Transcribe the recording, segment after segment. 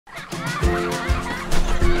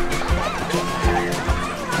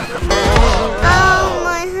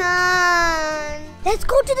Let's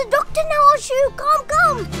go to the doctor now, Ashu.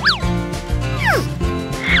 Come.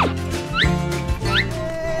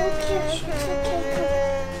 Okay, Ashu,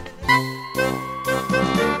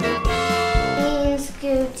 it's okay.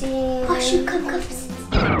 Cutie. Ashu, come.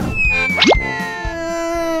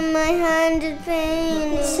 My hand is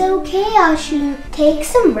pain. It's okay, Ashu. Take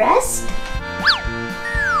some rest.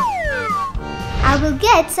 I will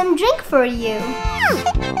get some drink for you.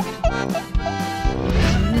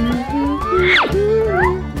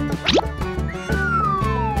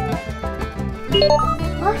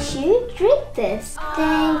 Ashu, drink this.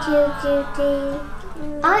 Thank you, Cutie.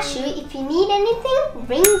 Ashu, if you need anything,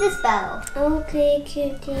 ring this bell. Okay,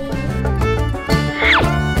 Cutie.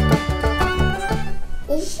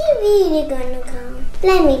 Is she really gonna come?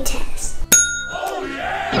 Let me test. Oh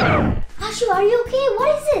yeah! Ashu, are you okay? What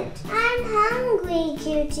is it? I'm hungry,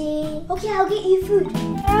 Cutie. Okay, I'll get you food.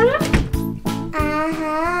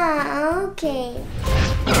 Okay.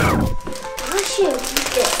 Ashu, eat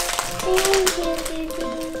this. Thank you, Cutie.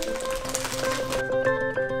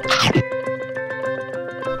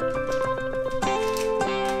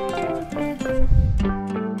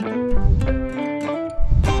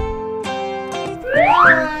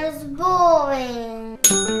 It's boring.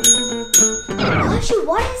 Ashu,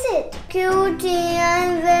 what is it? Cutie,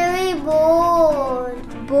 I'm very bored.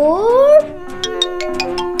 Bored?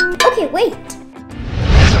 Okay, wait.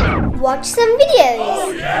 Watch some videos.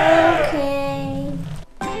 Oh, yeah. Okay.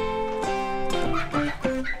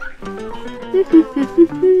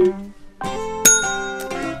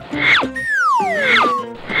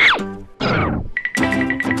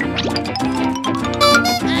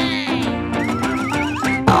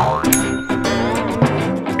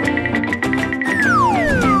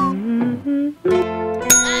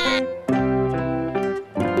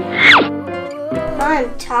 I'm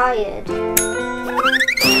tired.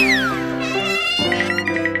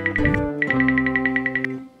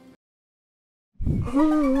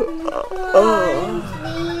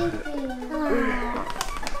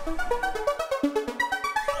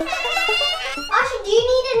 Ashu, do you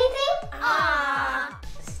need anything?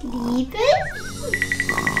 Sleeping?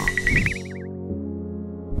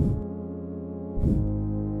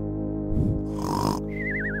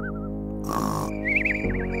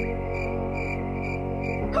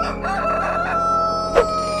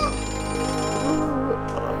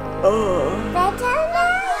 Better now?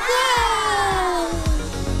 Yay!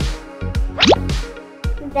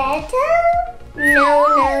 Better? No.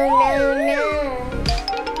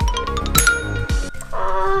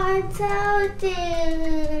 Oh, it's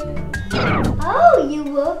hurting. Oh, you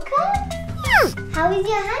woke up? How is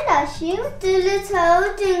your hand, Ashu? Still it's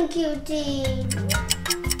hurting, Cutie.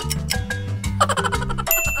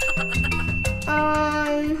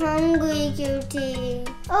 I'm hungry, Cutie.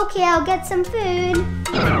 Okay, I'll get some food.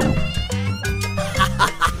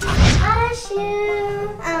 Ashu,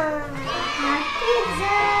 have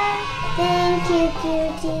pizza. Thank you,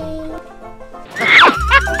 Cutie.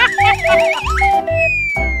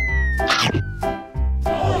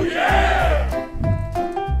 Oh yeah!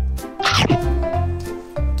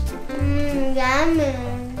 Yummy.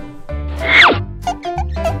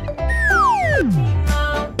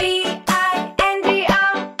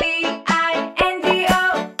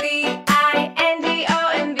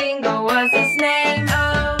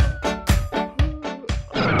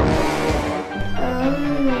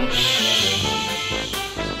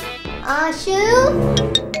 Ashu?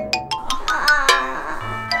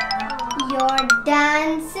 You're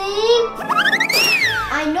dancing?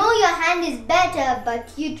 I know your hand is better, but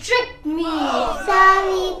you tricked me.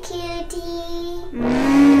 Sorry, Cutie.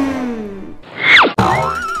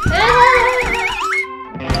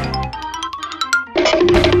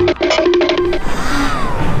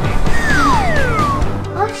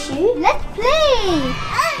 Ashu, let's play.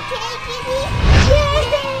 Okay, Cutie.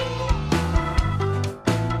 Yay!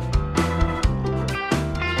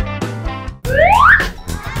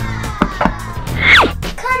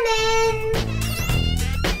 Come in.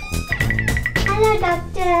 Hello,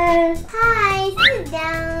 doctor. Hi, sit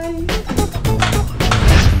down.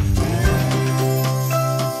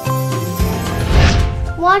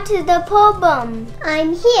 What is the problem?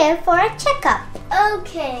 I'm here for a checkup.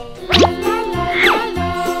 Okay.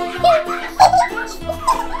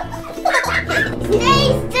 Stay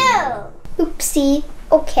still. Oopsie.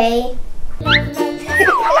 Okay.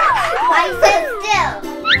 I said still.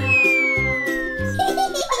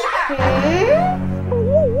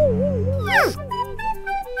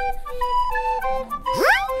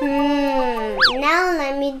 Now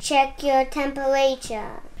let me check your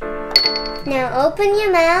temperature. Now open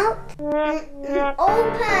your mouth.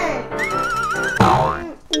 Open.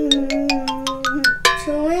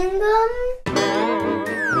 Chewing gum.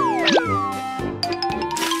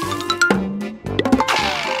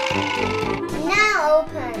 Now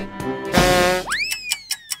open.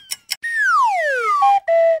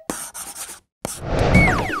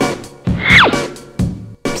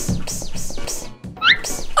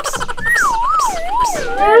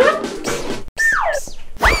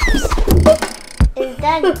 Is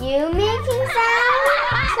that you making sound?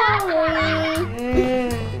 Sorry.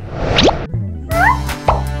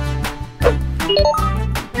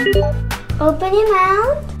 Open your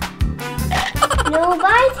mouth. No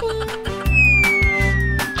biting.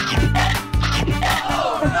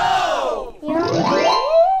 Oh no! You want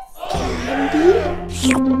this?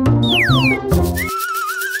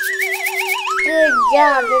 Good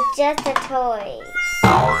job. It's just a toy.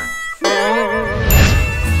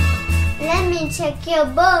 Let me check your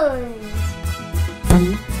bones.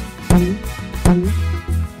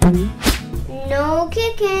 No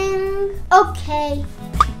kicking. Okay.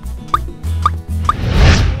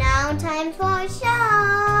 Now time for a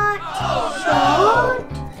shot. Shot.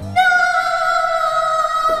 No!